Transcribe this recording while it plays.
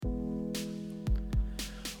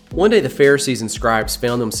One day the Pharisees and scribes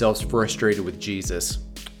found themselves frustrated with Jesus.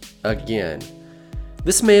 Again.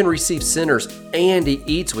 This man receives sinners and he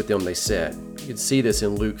eats with them, they said. You can see this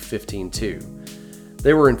in Luke 15:2.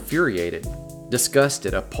 They were infuriated,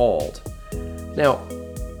 disgusted, appalled. Now,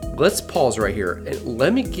 let's pause right here and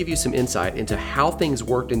let me give you some insight into how things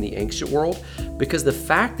worked in the ancient world, because the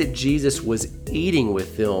fact that Jesus was eating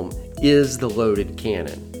with them is the loaded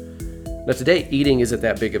cannon. Now today, eating isn't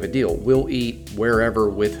that big of a deal. We'll eat wherever,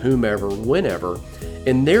 with whomever, whenever.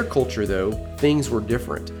 In their culture though, things were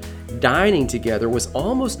different. Dining together was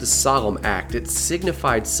almost a solemn act. It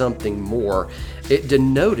signified something more. It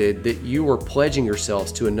denoted that you were pledging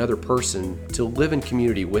yourselves to another person to live in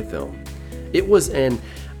community with them. It was an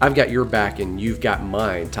I've got your back and you've got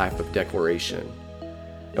mine type of declaration.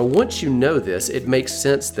 Now once you know this, it makes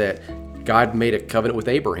sense that God made a covenant with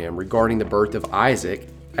Abraham regarding the birth of Isaac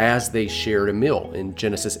as they shared a meal in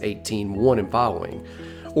Genesis 18:1 and following.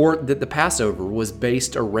 Or that the Passover was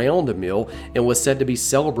based around a meal and was said to be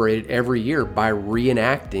celebrated every year by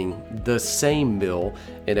reenacting the same meal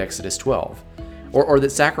in Exodus 12. Or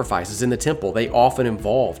that sacrifices in the temple, they often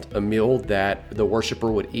involved a meal that the worshiper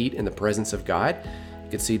would eat in the presence of God.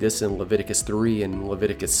 You can see this in Leviticus 3 and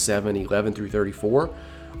Leviticus 7:11 through 34.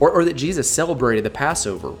 Or that Jesus celebrated the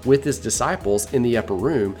Passover with his disciples in the upper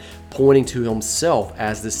room, pointing to himself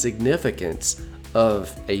as the significance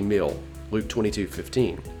of a meal. Luke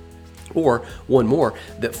 22:15. Or one more,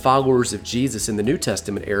 that followers of Jesus in the New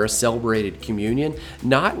Testament era celebrated communion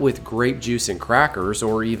not with grape juice and crackers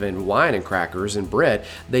or even wine and crackers and bread.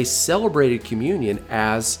 They celebrated communion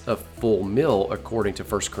as a full meal according to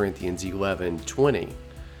 1 Corinthians 11:20.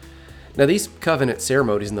 Now these covenant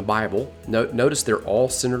ceremonies in the Bible, notice they're all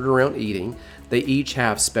centered around eating. They each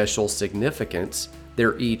have special significance.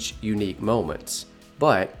 They're each unique moments.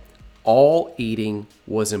 But all eating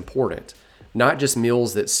was important, not just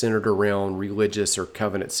meals that centered around religious or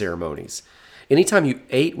covenant ceremonies. Anytime you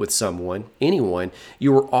ate with someone, anyone,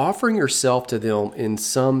 you were offering yourself to them in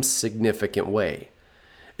some significant way.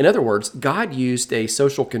 In other words, God used a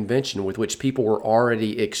social convention with which people were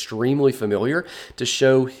already extremely familiar to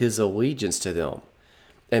show his allegiance to them.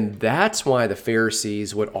 And that's why the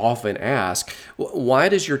Pharisees would often ask, why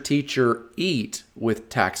does your teacher eat with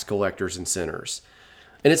tax collectors and sinners?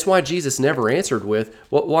 And it's why Jesus never answered with,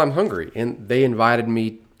 well, I'm hungry, and they invited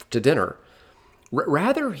me to dinner.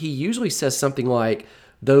 Rather, he usually says something like,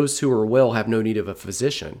 those who are well have no need of a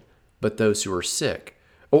physician, but those who are sick.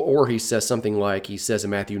 Or he says something like, he says in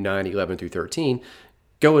Matthew 9:11 through 13,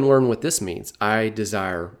 go and learn what this means. I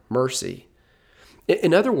desire mercy.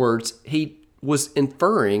 In other words, he was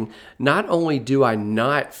inferring, not only do I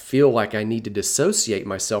not feel like I need to dissociate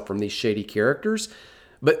myself from these shady characters,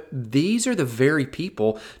 but these are the very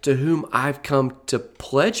people to whom I've come to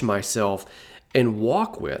pledge myself and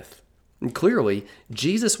walk with. And clearly,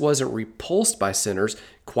 Jesus wasn't repulsed by sinners,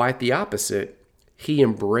 quite the opposite. He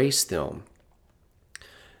embraced them.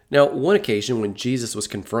 Now, one occasion when Jesus was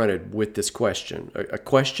confronted with this question, a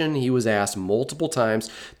question he was asked multiple times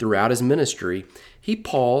throughout his ministry, he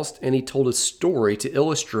paused and he told a story to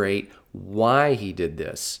illustrate why he did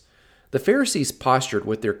this. The Pharisees postured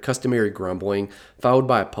with their customary grumbling, followed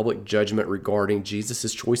by a public judgment regarding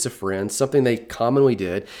Jesus' choice of friends, something they commonly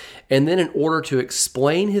did. And then in order to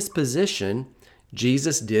explain his position,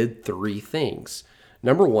 Jesus did three things.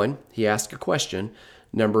 Number one, he asked a question.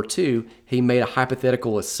 Number two, he made a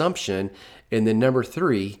hypothetical assumption. And then number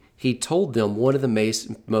three, he told them one of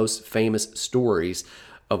the most famous stories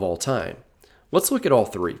of all time. Let's look at all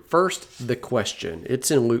three. First, the question.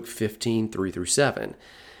 It's in Luke 15:3 through 7.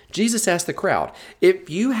 Jesus asked the crowd, if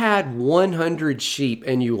you had 100 sheep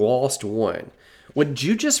and you lost one, would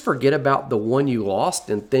you just forget about the one you lost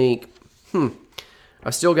and think,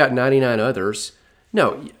 I've still got 99 others?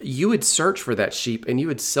 No, you would search for that sheep and you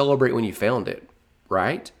would celebrate when you found it,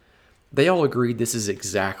 right? They all agreed this is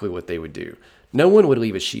exactly what they would do. No one would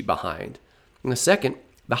leave a sheep behind. And the second,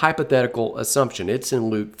 the hypothetical assumption. It's in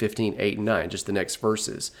Luke 15:8 and 9, just the next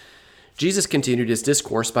verses. Jesus continued his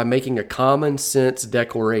discourse by making a common sense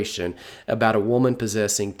declaration about a woman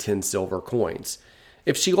possessing 10 silver coins.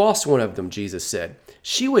 If she lost one of them, Jesus said,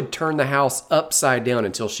 she would turn the house upside down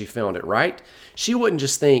until she found it, right? She wouldn't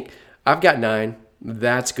just think, I've got 9,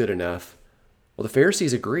 that's good enough. Well, the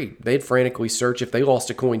Pharisees agreed. They'd frantically search if they lost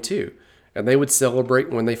a coin too, and they would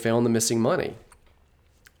celebrate when they found the missing money.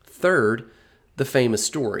 Third, the famous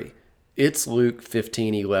story. It's Luke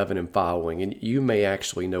 15:11 and following, and you may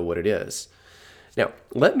actually know what it is. Now,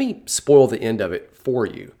 let me spoil the end of it for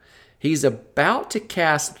you. He's about to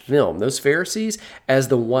cast them, those Pharisees, as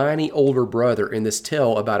the whiny older brother in this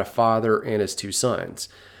tale about a father and his 2 sons.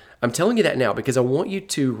 I'm telling you that now because I want you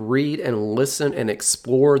to read and listen and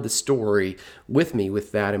explore the story with me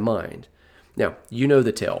with that in mind. Now, you know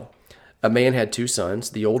the tale. A man had two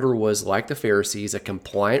sons. The older was like the Pharisees, a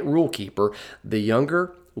compliant rule keeper. The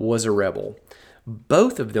younger was a rebel.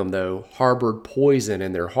 Both of them, though, harbored poison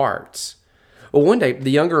in their hearts. Well, one day,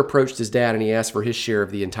 the younger approached his dad and he asked for his share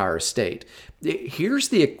of the entire estate. Here's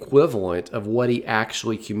the equivalent of what he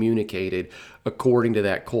actually communicated according to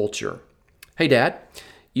that culture. Hey, Dad,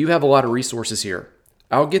 you have a lot of resources here.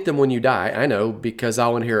 I'll get them when you die, I know, because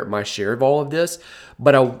I'll inherit my share of all of this,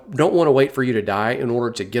 but I don't want to wait for you to die in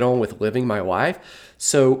order to get on with living my life.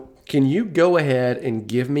 So can you go ahead and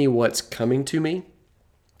give me what's coming to me?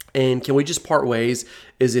 And can we just part ways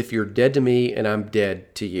as if you're dead to me and I'm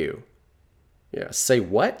dead to you? Yeah, say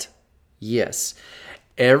what? Yes.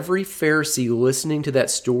 Every Pharisee listening to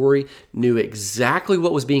that story knew exactly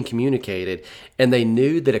what was being communicated, and they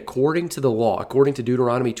knew that according to the law, according to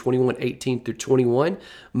Deuteronomy 21:18 through 21,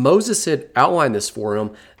 Moses had outlined this for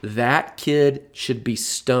him. That kid should be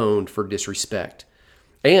stoned for disrespect.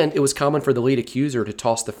 And it was common for the lead accuser to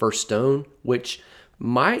toss the first stone, which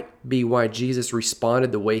might be why Jesus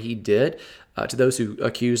responded the way he did to those who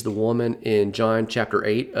accused the woman in John chapter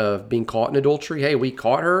 8 of being caught in adultery. Hey, we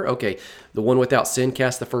caught her. Okay, the one without sin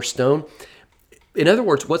cast the first stone. In other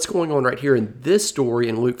words, what's going on right here in this story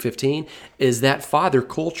in Luke 15 is that father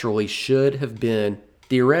culturally should have been,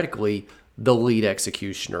 theoretically, the lead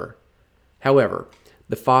executioner. However,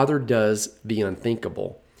 the father does the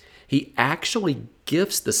unthinkable. He actually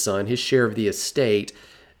gifts the son his share of the estate,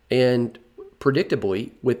 and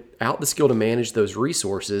predictably, without the skill to manage those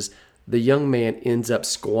resources, the young man ends up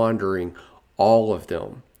squandering all of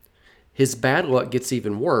them. His bad luck gets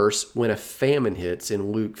even worse when a famine hits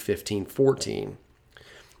in Luke 15:14.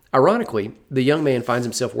 Ironically, the young man finds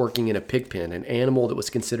himself working in a pig pen, an animal that was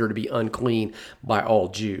considered to be unclean by all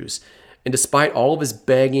Jews. And despite all of his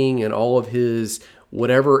begging and all of his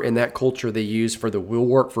whatever in that culture they use for the "will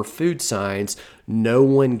work for food" signs, no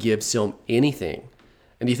one gives him anything.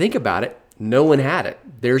 And you think about it, no one had it.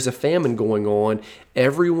 There's a famine going on.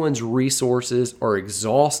 Everyone's resources are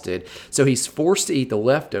exhausted, so he's forced to eat the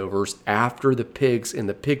leftovers after the pigs in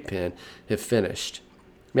the pig pen have finished.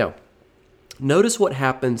 Now, notice what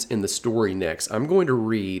happens in the story next. I'm going to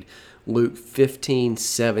read Luke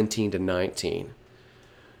 15:17 to 19.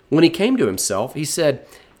 When he came to himself, he said,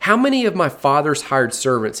 "How many of my father's hired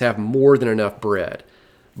servants have more than enough bread?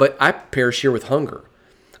 But I perish here with hunger.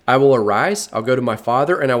 I will arise, I'll go to my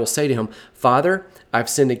father, and I will say to him, 'Father, I've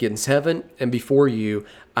sinned against heaven and before you.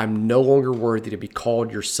 I'm no longer worthy to be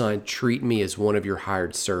called your son. Treat me as one of your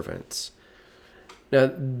hired servants.'"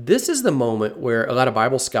 Now, this is the moment where a lot of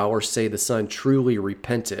Bible scholars say the son truly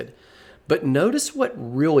repented. But notice what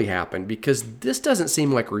really happened, because this doesn't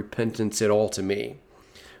seem like repentance at all to me.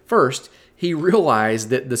 First, he realized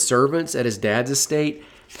that the servants at his dad's estate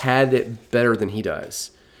had it better than he does.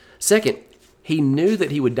 Second, he knew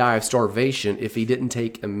that he would die of starvation if he didn't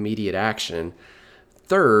take immediate action.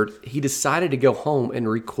 Third, he decided to go home and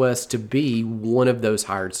request to be one of those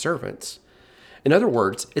hired servants. In other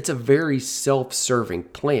words, it's a very self-serving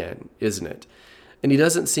plan, isn't it? And he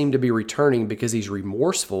doesn't seem to be returning because he's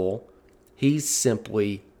remorseful. He's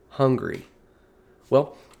simply hungry.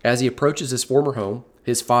 Well, as he approaches his former home,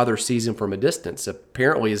 his father sees him from a distance.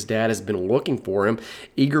 Apparently, his dad has been looking for him,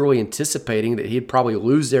 eagerly anticipating that he'd probably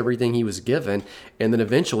lose everything he was given, and then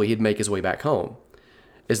eventually he'd make his way back home.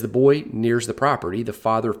 As the boy nears the property, the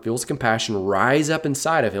father feels compassion rise up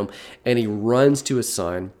inside of him, and he runs to his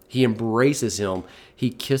son. He embraces him. He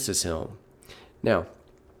kisses him. Now,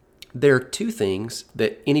 there are two things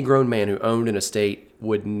that any grown man who owned an estate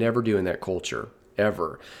would never do in that culture,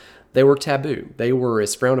 ever. They were taboo. They were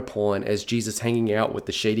as frowned upon as Jesus hanging out with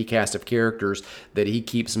the shady cast of characters that he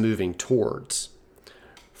keeps moving towards.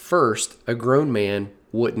 First, a grown man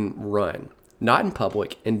wouldn't run. Not in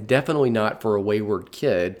public, and definitely not for a wayward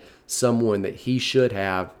kid, someone that he should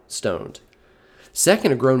have stoned.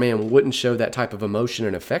 Second, a grown man wouldn't show that type of emotion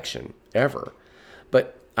and affection, ever.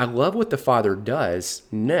 But I love what the father does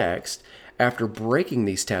next after breaking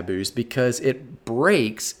these taboos, because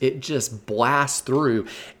it just blasts through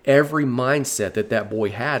every mindset that boy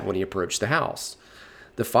had when he approached the house.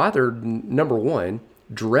 The father, number one,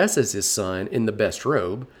 dresses his son in the best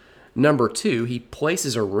robe. Number two, he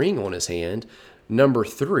places a ring on his hand. Number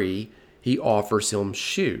three, he offers him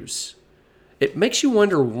shoes. It makes you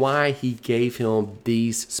wonder why he gave him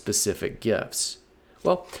these specific gifts.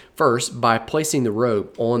 Well, first, by placing the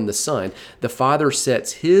robe on the son, the father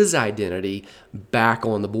sets his identity back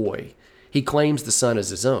on the boy. He claims the son as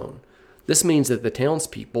his own. This means that the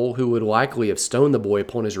townspeople who would likely have stoned the boy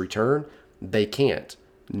upon his return, they can't.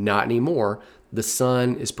 Not anymore. The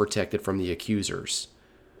Son is protected from the accusers.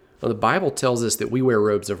 Now, the Bible tells us that we wear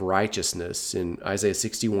robes of righteousness in Isaiah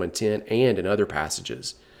 61:10 and in other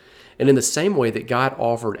passages. And in the same way that God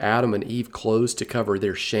offered Adam and Eve clothes to cover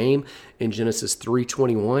their shame in Genesis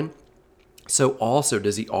 3:21, so also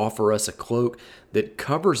does he offer us a cloak that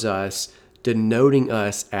covers us, denoting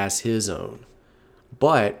us as his own.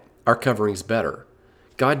 But our covering's better.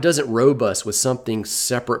 God doesn't robe us with something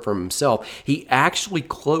separate from himself. He actually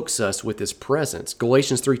cloaks us with his presence.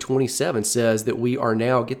 Galatians 3:27 says that we are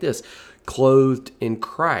now, get this, clothed in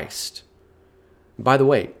Christ. By the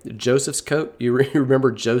way, Joseph's coat, you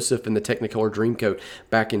remember Joseph in the Technicolor Dreamcoat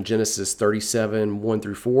back in Genesis 37, 1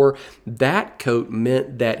 through 4? That coat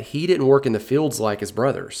meant that he didn't work in the fields like his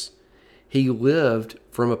brothers. He lived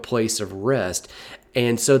from a place of rest.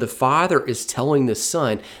 And so the Father is telling the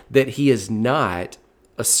Son that he is not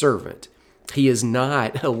a servant. He is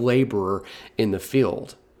not a laborer in the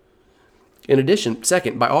field. In addition,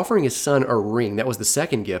 second, by offering his Son a ring, that was the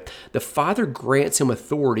second gift, the Father grants him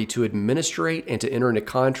authority to administrate and to enter into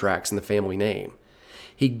contracts in the family name.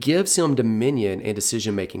 He gives him dominion and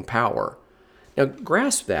decision-making power. Now,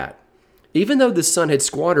 grasp that. Even though the Son had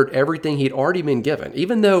squandered everything he'd already been given,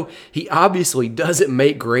 even though he obviously doesn't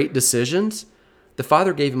make great decisions, the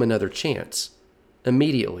Father gave him another chance.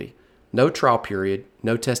 Immediately. No trial period,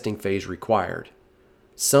 no testing phase required.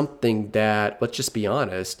 Something that, let's just be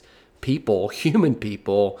honest, people, human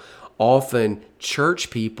people, often church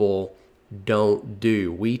people don't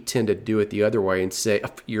do. We tend to do it the other way and say,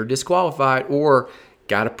 you're disqualified or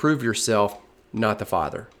got to prove yourself, not the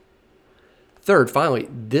Father. Third, finally,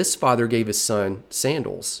 this Father gave his Son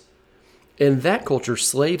sandals. In that culture,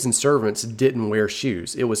 slaves and servants didn't wear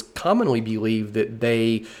shoes. It was commonly believed that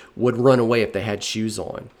they would run away if they had shoes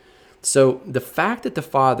on. So the fact that the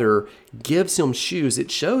Father gives him shoes, it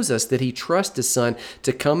shows us that he trusts his Son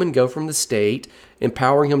to come and go from the state,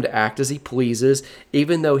 empowering him to act as he pleases,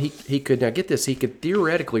 even though he could, now get this, he could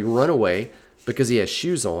theoretically run away because he has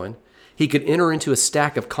shoes on. He could enter into a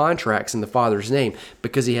stack of contracts in the Father's name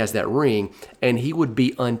because he has that ring, and he would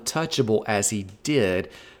be untouchable as he did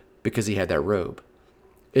because he had that robe.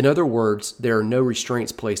 In other words, there are no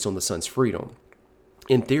restraints placed on the Son's freedom.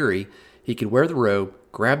 In theory, he could wear the robe,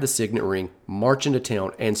 grab the signet ring, march into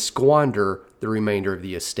town, and squander the remainder of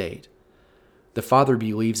the estate. The Father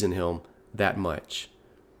believes in him that much.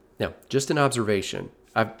 Now, just an observation.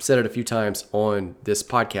 I've said it a few times on this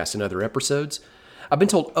podcast and other episodes. I've been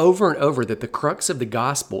told over and over that the crux of the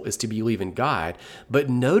gospel is to believe in God. But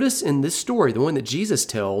notice in this story, the one that Jesus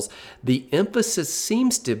tells, the emphasis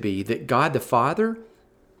seems to be that God the Father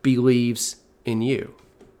believes in you.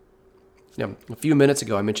 Now, a few minutes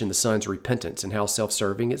ago, I mentioned the Son's repentance and how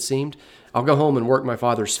self-serving it seemed. I'll go home and work my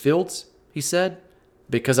Father's fields, he said,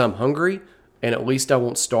 because I'm hungry and at least I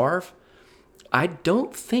won't starve. I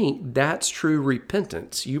don't think that's true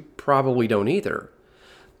repentance. You probably don't either.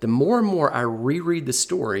 The more and more I reread the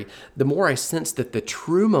story, the more I sense that the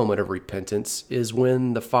true moment of repentance is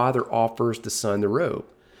when the Father offers the Son the robe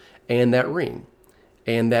and that ring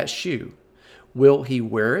and that shoe. Will he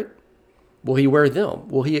wear it? Will he wear them?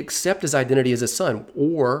 Will he accept his identity as a son?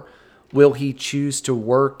 Or will he choose to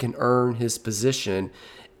work and earn his position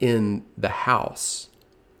in the house?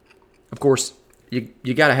 Of course,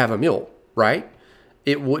 you got to have a meal, right?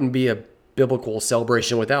 It wouldn't be a biblical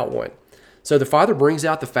celebration without one. So the Father brings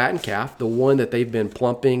out the fattened calf, the one that they've been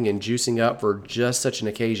plumping and juicing up for just such an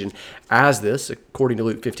occasion as this, according to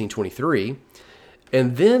Luke 15:23.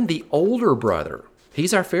 And then the older brother,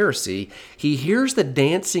 he's our Pharisee, he hears the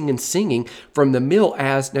dancing and singing from the meal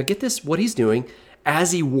as, now get this, what he's doing,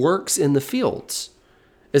 as he works in the fields.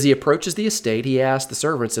 As he approaches the estate, he asks the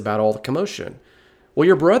servants about all the commotion. Well,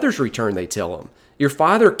 your brothers return, they tell him. Your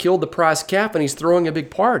father killed the prize calf and he's throwing a big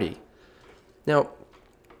party. Now,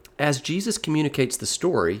 as Jesus communicates the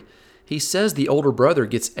story, he says the older brother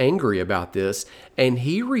gets angry about this and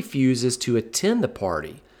he refuses to attend the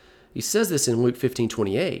party. He says this in Luke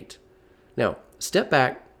 15:28. Now, step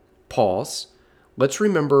back, pause. Let's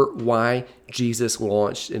remember why Jesus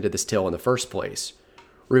launched into this tale in the first place.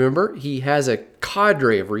 Remember, he has a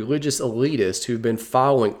cadre of religious elitists who've been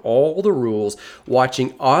following all the rules,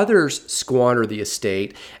 watching others squander the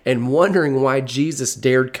estate, and wondering why Jesus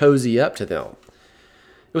dared cozy up to them.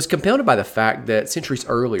 It was compounded by the fact that centuries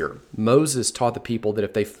earlier, Moses taught the people that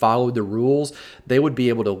if they followed the rules, they would be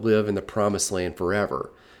able to live in the promised land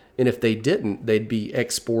forever. And if they didn't, they'd be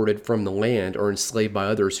exported from the land or enslaved by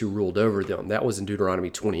others who ruled over them. That was in Deuteronomy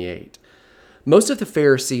 28. Most of the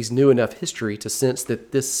Pharisees knew enough history to sense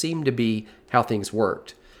that this seemed to be how things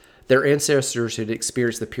worked. Their ancestors had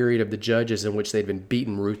experienced the period of the judges in which they'd been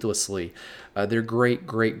beaten ruthlessly. Their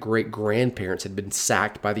great-great-great-grandparents had been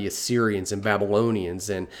sacked by the Assyrians and Babylonians,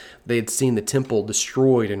 and they had seen the temple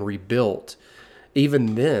destroyed and rebuilt.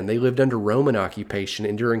 Even then, they lived under Roman occupation,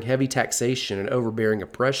 enduring heavy taxation and overbearing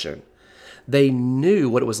oppression. They knew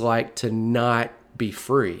what it was like to not be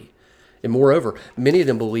free. And moreover, many of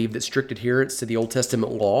them believed that strict adherence to the Old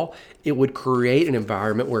Testament law, it would create an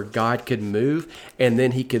environment where God could move and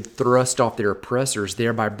then he could thrust off their oppressors,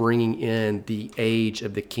 thereby bringing in the age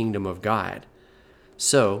of the kingdom of God.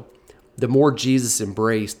 So, the more Jesus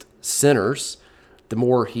embraced sinners, the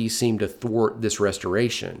more he seemed to thwart this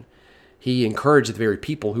restoration. He encouraged the very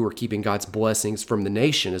people who were keeping God's blessings from the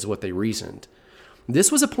nation, is what they reasoned.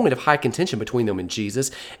 This was a point of high contention between them and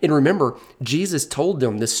Jesus. And remember, Jesus told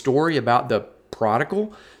them this story about the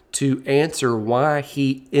prodigal to answer why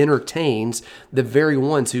he entertains the very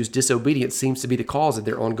ones whose disobedience seems to be the cause of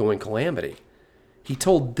their ongoing calamity. He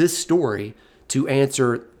told this story to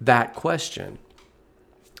answer that question.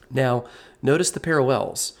 Now, notice the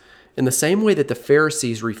parallels. In the same way that the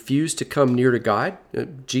Pharisees refused to come near to God,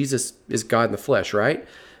 Jesus is God in the flesh, right?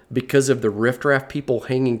 Because of the riffraff people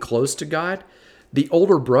hanging close to God, the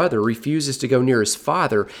older brother refuses to go near his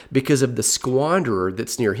father because of the squanderer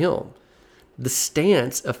that's near him. The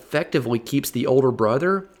stance effectively keeps the older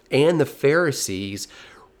brother and the Pharisees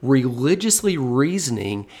religiously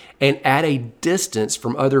reasoning and at a distance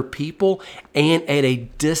from other people and at a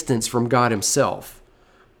distance from God himself,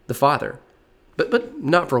 the Father. But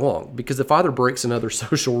not for long, because the Father breaks another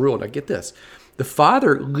social rule. Now get this. The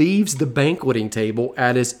Father leaves the banqueting table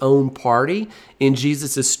at his own party in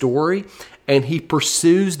Jesus' story, and he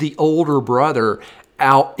pursues the older brother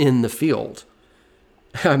out in the field.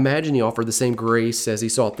 I imagine he offered the same grace as he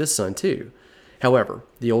sought this son too. However,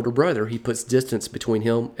 the older brother, he puts distance between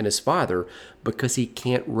him and his father because he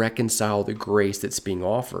can't reconcile the grace that's being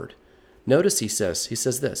offered. Notice he says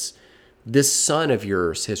this son of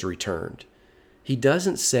yours has returned. He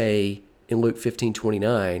doesn't say in Luke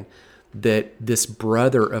 15:29 that this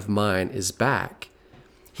brother of mine is back.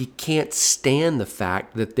 He can't stand the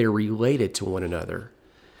fact that they're related to one another.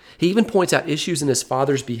 He even points out issues in his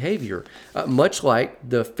father's behavior, much like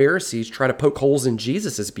the Pharisees try to poke holes in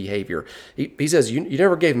Jesus' behavior. He says, you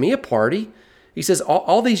never gave me a party. He says,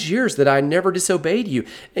 all these years that I never disobeyed you,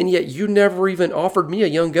 and yet you never even offered me a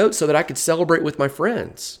young goat so that I could celebrate with my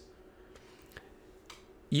friends.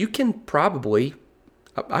 You can probably,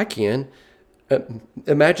 I can,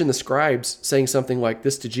 imagine the scribes saying something like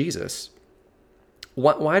this to Jesus.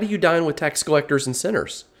 Why do you dine with tax collectors and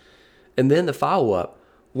sinners? And then the follow-up,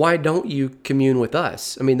 why don't you commune with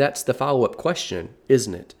us? I mean, that's the follow-up question,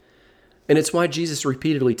 isn't it? And it's why Jesus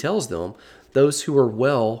repeatedly tells them, those who are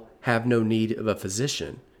well have no need of a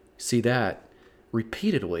physician. See that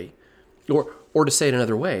repeatedly. Or to say it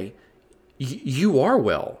another way, you are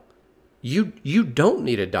well. You don't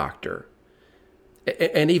need a doctor.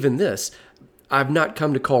 And even this, I've not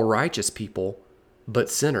come to call righteous people, but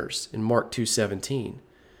sinners, in Mark 2:17.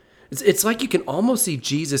 It's like you can almost see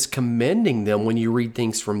Jesus commending them when you read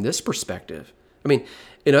things from this perspective. I mean,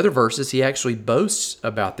 in other verses, he actually boasts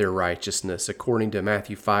about their righteousness, according to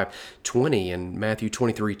Matthew 5:20 and Matthew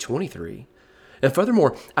 23:23. And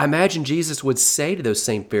furthermore, I imagine Jesus would say to those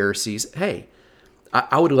same Pharisees, hey,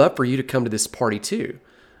 I would love for you to come to this party too.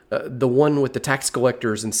 The one with the tax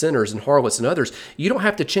collectors and sinners and harlots and others. You don't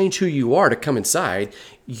have to change who you are to come inside.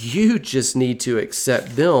 You just need to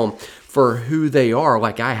accept them for who they are,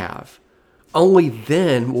 like I have. Only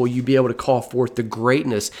then will you be able to call forth the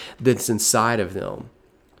greatness that's inside of them.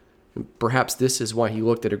 Perhaps this is why he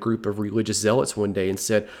looked at a group of religious zealots one day and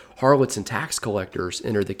said, harlots and tax collectors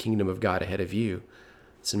enter the kingdom of God ahead of you.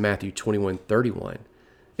 It's in Matthew 21:31.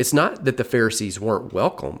 It's not that the Pharisees weren't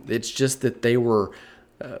welcome. It's just that they were,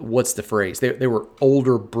 what's the phrase? They were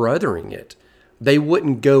older brothering it. They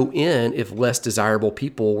wouldn't go in if less desirable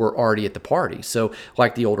people were already at the party. So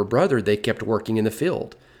like the older brother, they kept working in the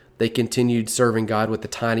field. They continued serving God with the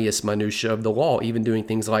tiniest minutia of the law, even doing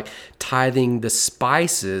things like tithing the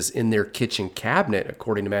spices in their kitchen cabinet,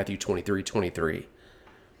 according to Matthew 23:23.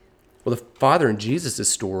 Well, the father in Jesus'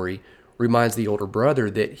 story reminds the older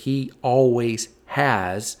brother that he always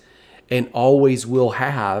has and always will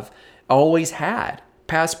have, always had,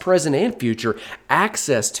 past, present, and future,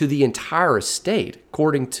 access to the entire estate,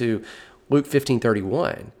 according to Luke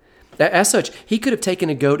 15:31. As such, he could have taken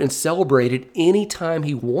a goat and celebrated any time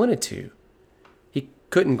he wanted to. He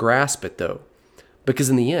couldn't grasp it, though, because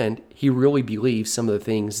in the end, he really believes some of the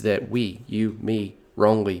things that we, you, me,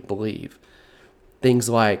 wrongly believe. Things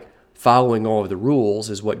like following all of the rules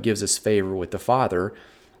is what gives us favor with the Father,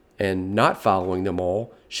 and not following them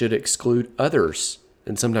all should exclude others,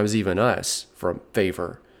 and sometimes even us, from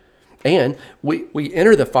favor. And we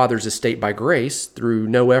enter the Father's estate by grace through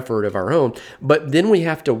no effort of our own, but then we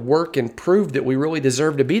have to work and prove that we really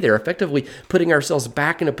deserve to be there, effectively putting ourselves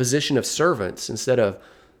back in a position of servants instead of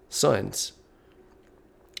sons.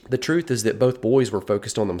 The truth is that both boys were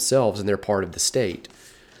focused on themselves and they're part of the state.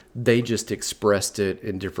 They just expressed it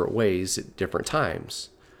in different ways at different times.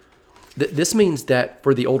 This means that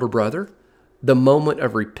for the older brother, the moment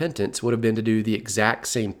of repentance would have been to do the exact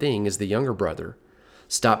same thing as the younger brother.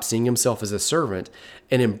 Stop seeing himself as a servant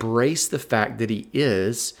and embrace the fact that he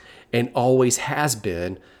is and always has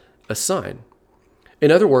been a son.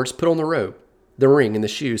 In other words, put on the robe, the ring, and the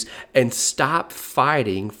shoes, and stop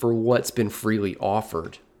fighting for what's been freely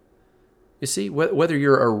offered. You see, whether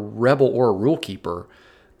you're a rebel or a rule keeper,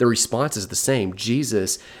 the response is the same.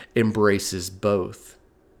 Jesus embraces both.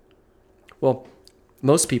 Well,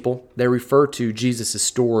 most people, they refer to Jesus'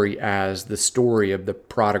 story as the story of the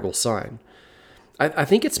prodigal son. I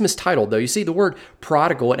think it's mistitled, though. You see, the word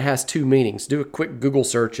prodigal, it has two meanings. Do a quick Google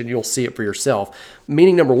search and you'll see it for yourself.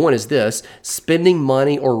 Meaning number one is this: spending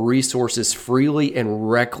money or resources freely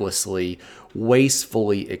and recklessly,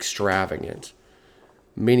 wastefully extravagant.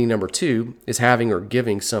 Meaning number two is having or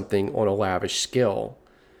giving something on a lavish scale.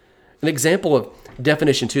 An example of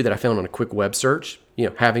definition two that I found on a quick web search,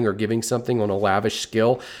 having or giving something on a lavish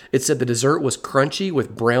scale, it said the dessert was crunchy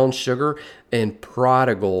with brown sugar and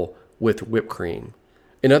prodigal with whipped cream.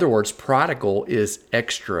 In other words, prodigal is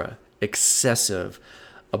extra, excessive,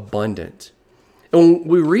 abundant. And when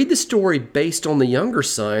we read the story based on the younger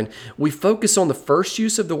son, we focus on the first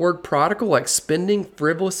use of the word prodigal, like spending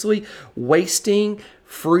frivolously, wasting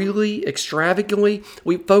freely, extravagantly.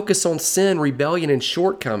 We focus on sin, rebellion, and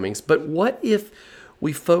shortcomings. But what if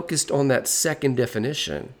we focused on that second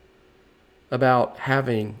definition about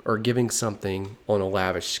having or giving something on a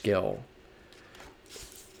lavish scale?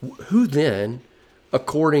 Who then,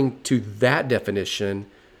 according to that definition,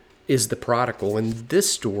 is the prodigal? In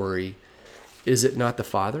this story, is it not the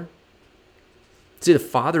father? See, the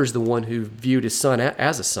father is the one who viewed his son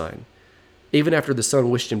as a son, even after the son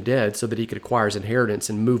wished him dead so that he could acquire his inheritance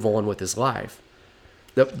and move on with his life.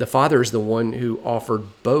 The father is the one who offered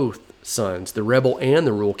both sons, the rebel and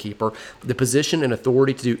the rule keeper, the position and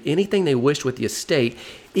authority to do anything they wished with the estate,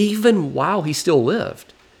 even while he still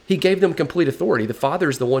lived. He gave them complete authority. The father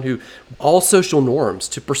is the one who all social norms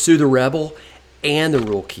to pursue the rebel and the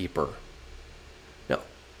rule keeper. Now,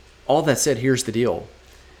 all that said, here's the deal.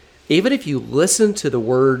 Even if you listen to the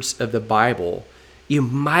words of the Bible, you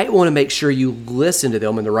might want to make sure you listen to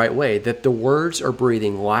them in the right way, that the words are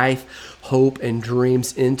breathing life, hope, and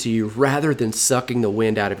dreams into you rather than sucking the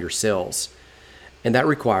wind out of your sails. And that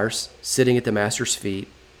requires sitting at the Master's feet,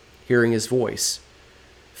 hearing his voice,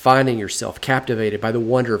 finding yourself captivated by the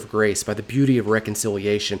wonder of grace, by the beauty of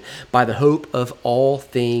reconciliation, by the hope of all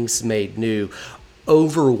things made new,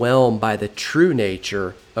 overwhelmed by the true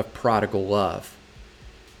nature of prodigal love.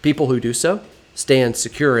 People who do so stand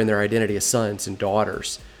secure in their identity as sons and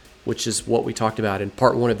daughters, which is what we talked about in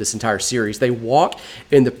part one of this entire series. They walk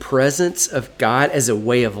in the presence of God as a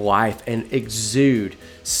way of life and exude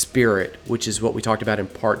spirit, which is what we talked about in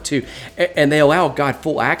part two. And they allow God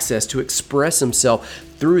full access to express himself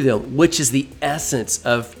through them, which is the essence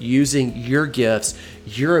of using your gifts,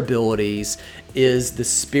 your abilities, is the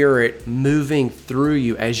Spirit moving through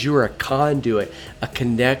you as you're a conduit, a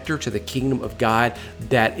connector to the kingdom of God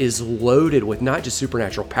that is loaded with not just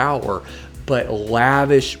supernatural power, but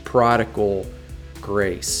lavish prodigal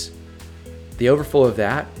grace. The overflow of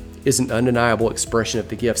that is an undeniable expression of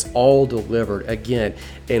the gifts, all delivered, again,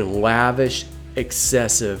 in lavish,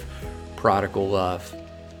 excessive prodigal love.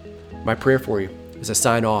 My prayer for you as I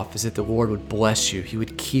sign off is that the Lord would bless you. He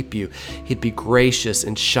would keep you. He'd be gracious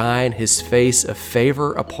and shine his face of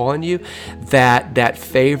favor upon you, that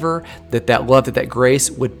favor, that love, that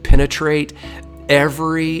grace would penetrate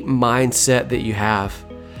every mindset that you have,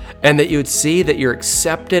 and that you would see that you're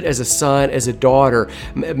accepted as a son, as a daughter.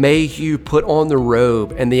 May you put on the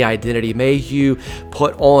robe and the identity. May you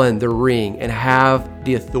put on the ring and have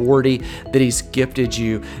the authority that he's gifted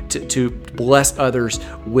you to bless others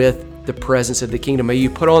with the presence of the kingdom. May you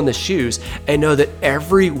put on the shoes and know that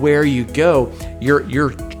everywhere you go,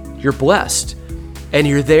 you're blessed, and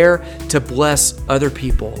you're there to bless other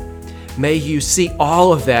people. May you see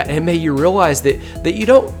all of that, and may you realize that you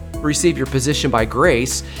don't receive your position by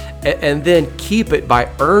grace and then keep it by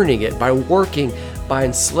earning it, by working, by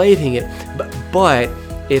enslaving it, but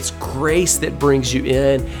it's grace that brings you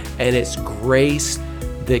in, and it's grace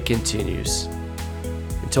that continues.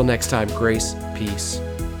 Until next time, grace, peace,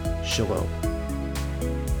 shalom.